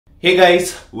Hey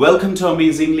guys, welcome to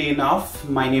Amazingly Enough.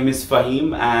 My name is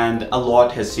Fahim and a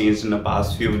lot has changed in the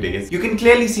past few days. You can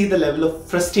clearly see the level of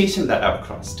frustration that I've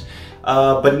crossed.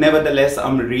 But nevertheless,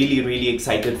 I'm really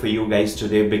excited for you guys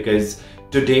today because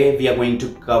today we are going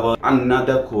to cover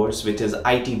another course which is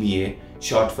ITBA,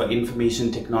 short for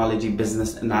Information Technology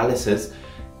Business Analysis.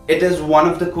 It is one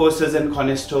of the courses in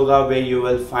Conestoga where you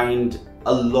will find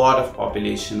a lot of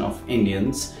population of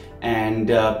Indians,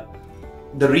 and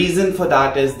the reason for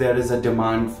that is there is a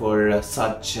demand for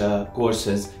such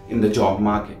courses in the job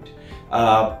market.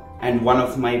 And one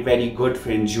of my very good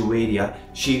friends, Juveria,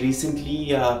 she recently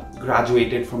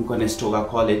graduated from Conestoga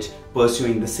College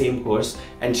pursuing the same course,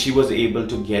 and she was able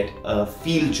to get a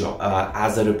field job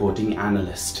as a reporting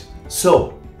analyst.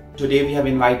 So today we have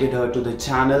invited her to the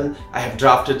channel. I have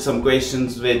drafted some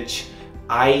questions which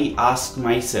I asked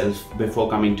myself before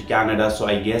coming to Canada, so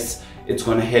I guess it's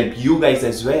going to help you guys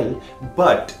as well.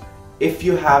 But if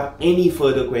you have any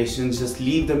further questions, just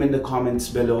leave them in the comments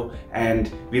below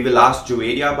and we will ask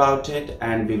Juveria about it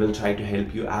and we will try to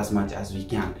help you as much as we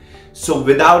can. So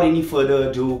without any further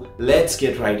ado, let's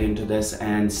get right into this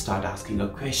and start asking her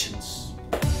questions.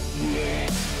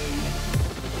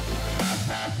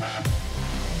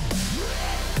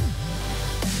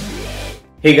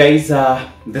 Hey guys,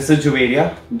 this is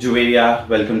Juveria. Juveria,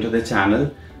 welcome to the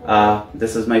channel.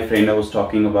 This is my friend I was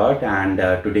talking about, and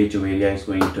today Juveria is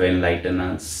going to enlighten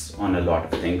us on a lot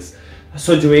of things.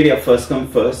 So Juveria, first come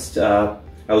first, I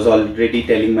was already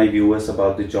telling my viewers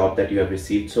about the job that you have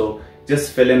received, so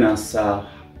just fill in us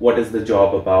what is the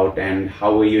job about and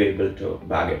how were you able to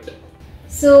bag it?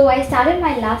 So I started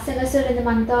my last semester in the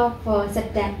month of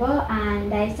September,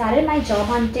 and I started my job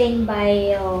hunting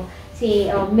by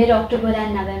mid-October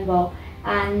and November.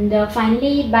 And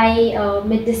finally by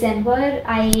mid-December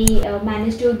I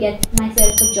managed to get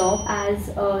myself a job as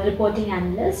a reporting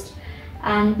analyst,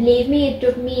 and believe me, it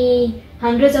took me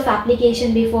hundreds of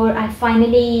applications before I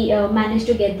finally managed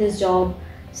to get this job.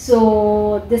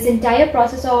 So this entire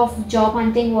process of job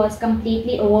hunting was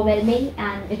completely overwhelming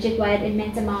and it required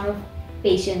immense amount of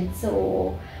patience.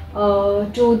 So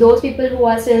to those people who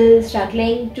are still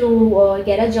struggling to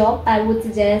get a job, I would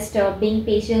suggest being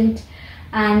patient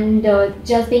and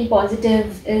just being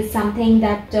positive is something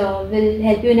that will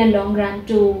help you in a long run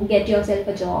to get yourself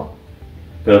a job.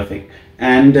 Perfect.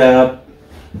 And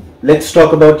let's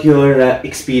talk about your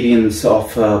experience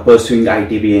of pursuing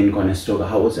ITBA in Conestoga.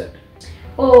 How was it?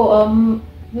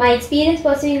 My experience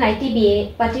pursuing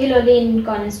ITBA, particularly in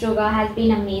Conestoga, has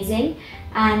been amazing,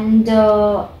 and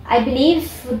I believe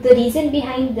the reason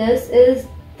behind this is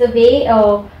the way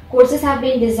courses have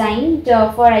been designed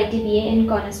for ITBA in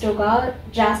Conestoga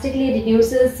drastically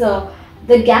reduces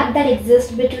the gap that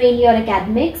exists between your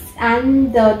academics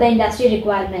and the industry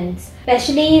requirements.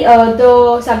 Especially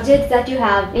the subjects that you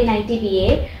have in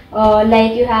ITBA,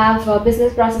 like you have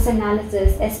business process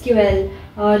analysis, SQL,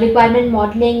 requirement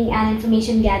modeling and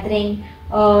information gathering.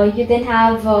 You then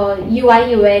have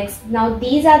UI UX. Now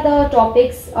these are the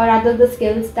topics or rather the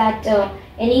skills that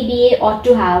any BA ought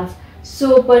to have.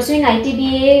 So pursuing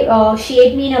ITBA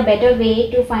shaped me in a better way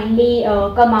to finally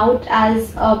come out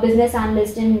as a business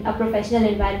analyst in a professional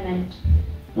environment.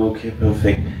 Okay,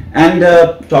 perfect. And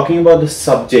talking about the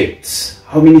subjects,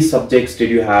 how many subjects did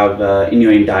you have in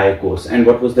your entire course, and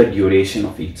what was the duration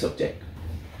of each subject?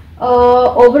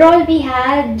 Overall we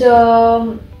had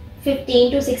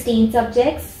 15 to 16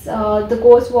 subjects. The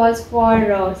course was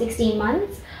for 16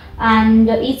 months, and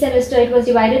each semester it was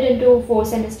divided into 4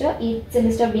 semesters, each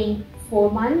semester being 4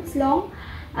 months long.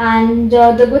 And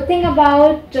the good thing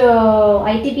about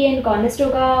ITBA in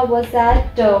Conestoga was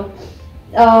that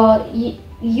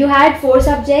you had 4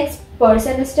 subjects per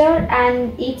semester,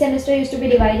 and each semester used to be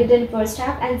divided in first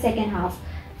half and second half.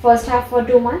 First half for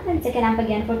 2 months and second half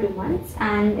again for 2 months.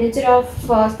 And instead of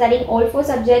studying all 4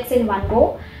 subjects in one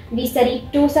go, we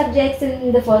studied 2 subjects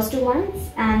in the first 2 months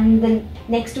and the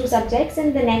next 2 subjects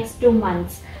in the next 2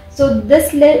 months. So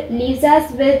this leaves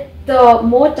us with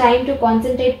more time to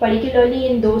concentrate particularly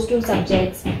in those 2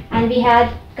 subjects, and we had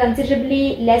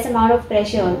considerably less amount of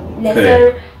pressure,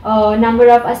 lesser number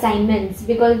of assignments,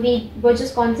 because we were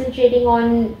just concentrating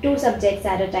on 2 subjects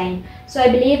at a time. So I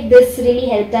believe this really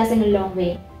helped us in a long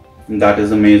way. That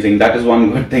is amazing. That is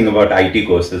one good thing about IT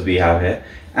courses we have here.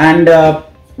 And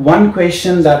one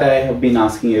question that I have been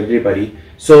asking everybody,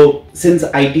 so since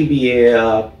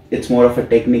ITBA it's more of a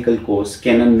technical course,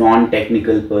 can a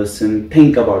non-technical person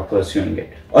think about pursuing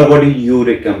it, or what do you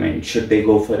recommend? Should they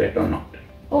go for it or not?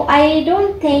 Oh, I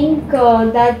don't think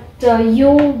that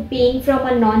you being from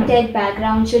a non-tech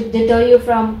background should deter you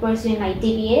from pursuing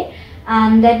ITBA,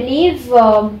 and I believe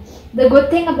The good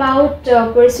thing about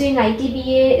pursuing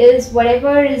ITBA is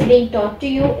whatever is being taught to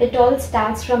you, it all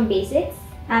starts from basics,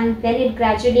 and then it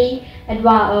gradually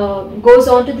goes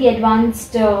on to the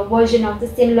advanced version of the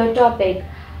similar topic.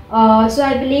 So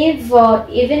I believe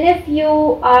even if you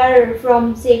are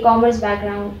from, say, commerce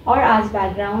background or arts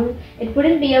background, it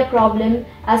wouldn't be a problem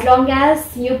as long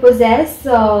as you possess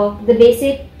the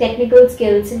basic technical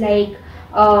skills, like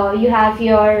you have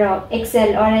your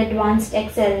Excel or advanced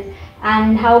Excel,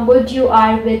 and how good you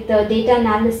are with data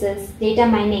analysis, data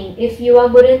mining. If you are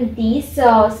good in these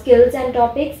skills and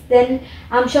topics, then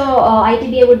I'm sure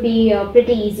ITBA would be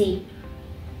pretty easy.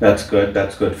 That's good.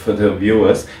 That's good for the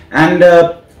viewers. And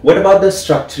what about the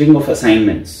structuring of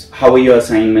assignments? How are your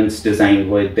assignments designed?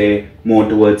 Were they more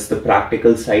towards the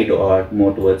practical side or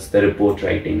more towards the report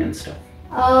writing and stuff?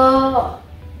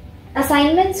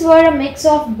 Assignments were a mix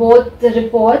of both the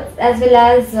reports as well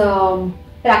as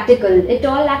practical. It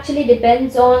all actually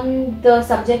depends on the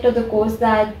subject or the course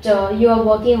that you are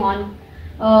working on.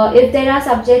 If there are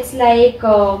subjects like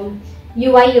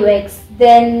UI UX,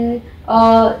 then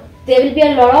there will be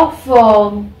a lot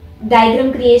of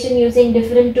diagram creation using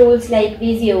different tools like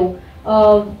Visio,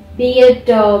 be it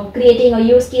creating a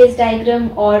use case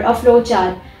diagram or a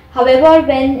flowchart. However,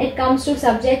 when it comes to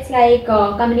subjects like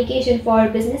communication for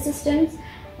business systems,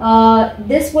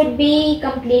 this would be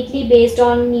completely based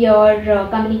on your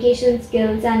communication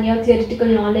skills and your theoretical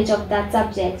knowledge of that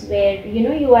subject, where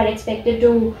you are expected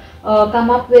to come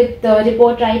up with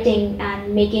report writing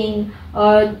and making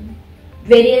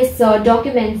various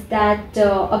documents that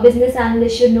a business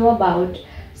analyst should know about.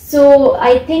 So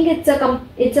I think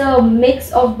it's a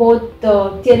mix of both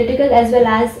theoretical as well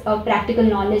as practical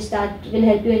knowledge that will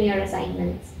help you in your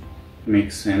assignments.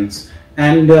 Makes sense.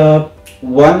 And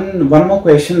one more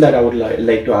question that I would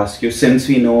like to ask you, since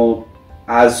we know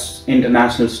as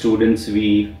international students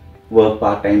we work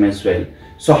part-time as well.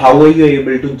 So how are you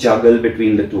able to juggle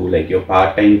between the two, like your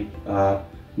part-time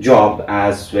job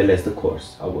as well as the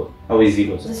course? How easy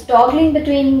was it? Just toggling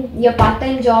between your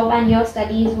part-time job and your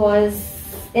studies was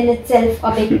in itself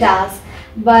a big task.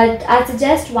 But I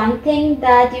suggest one thing,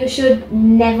 that you should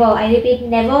never, I repeat,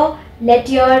 never let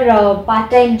your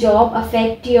part-time job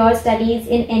affect your studies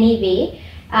in any way.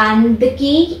 And the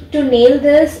key to nail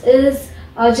this is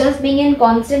just being in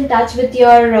constant touch with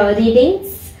your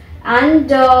readings and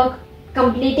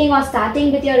completing or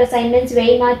starting with your assignments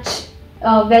very much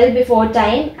well before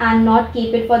time, and not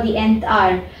keep it for the nth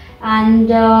hour. And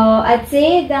I'd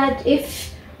say that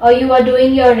if you are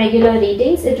doing your regular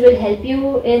readings, it will help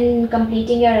you in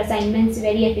completing your assignments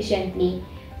very efficiently.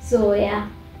 So yeah.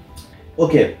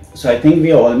 Okay, so I think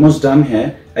we are almost done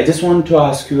here. I just want to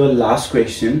ask you a last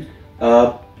question.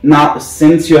 Now,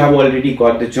 since you have already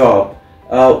got the job,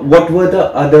 what were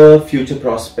the other future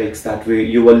prospects that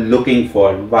you were looking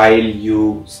for while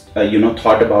you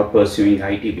thought about pursuing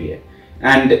ITBA?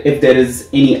 And if there is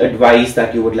any advice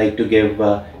that you would like to give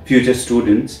future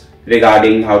students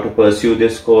regarding how to pursue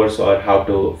this course or how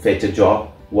to fetch a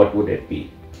job, what would it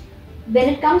be? When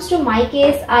it comes to my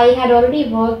case, I had already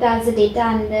worked as a data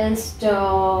analyst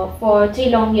for 3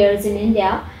 long years in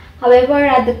India. However,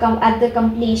 at the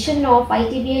completion of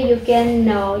ITBA, you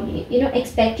can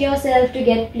expect yourself to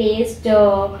get placed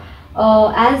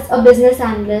as a business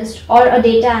analyst or a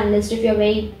data analyst if you're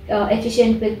very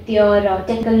efficient with your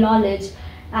technical knowledge,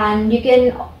 and you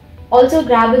can also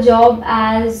grab a job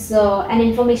as an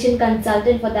information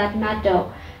consultant for that matter.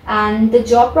 And the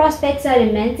job prospects are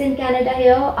immense in Canada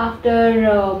here.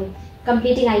 After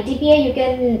completing ITBA, you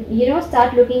can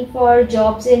start looking for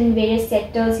jobs in various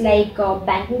sectors like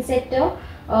banking sector,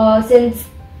 since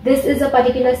this is a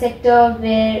particular sector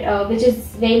which is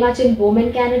very much in boom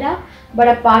in Canada. But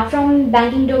apart from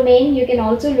banking domain, you can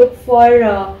also look for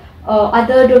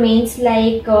other domains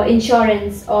like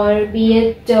insurance, or be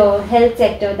it health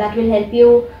sector, that will help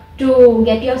you to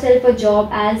get yourself a job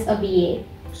as a BA.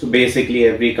 So basically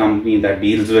every company that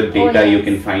deals with data, you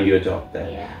can find your job there.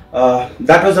 Yeah.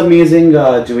 That was amazing,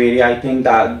 Jhaveri. I think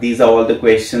that these are all the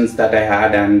questions that I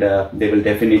had, and they will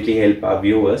definitely help our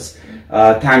viewers.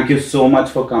 Thank you so much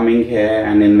for coming here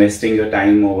and investing your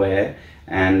time over here.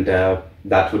 And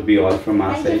that would be all from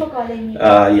our side. Thank you for calling me.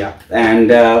 Yeah,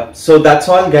 and so that's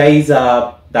all, guys.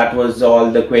 That was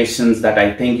all the questions that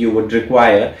I think you would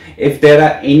require. If there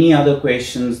are any other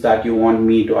questions that you want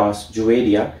me to ask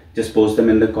Jhaveri, just post them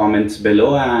in the comments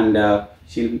below, and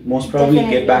she'll most probably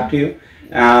get back to you.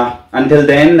 Until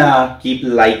then, keep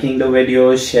liking the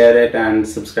video, share it, and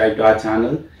subscribe to our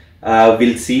channel.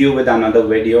 We'll see you with another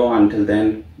video. Until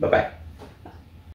then, bye-bye.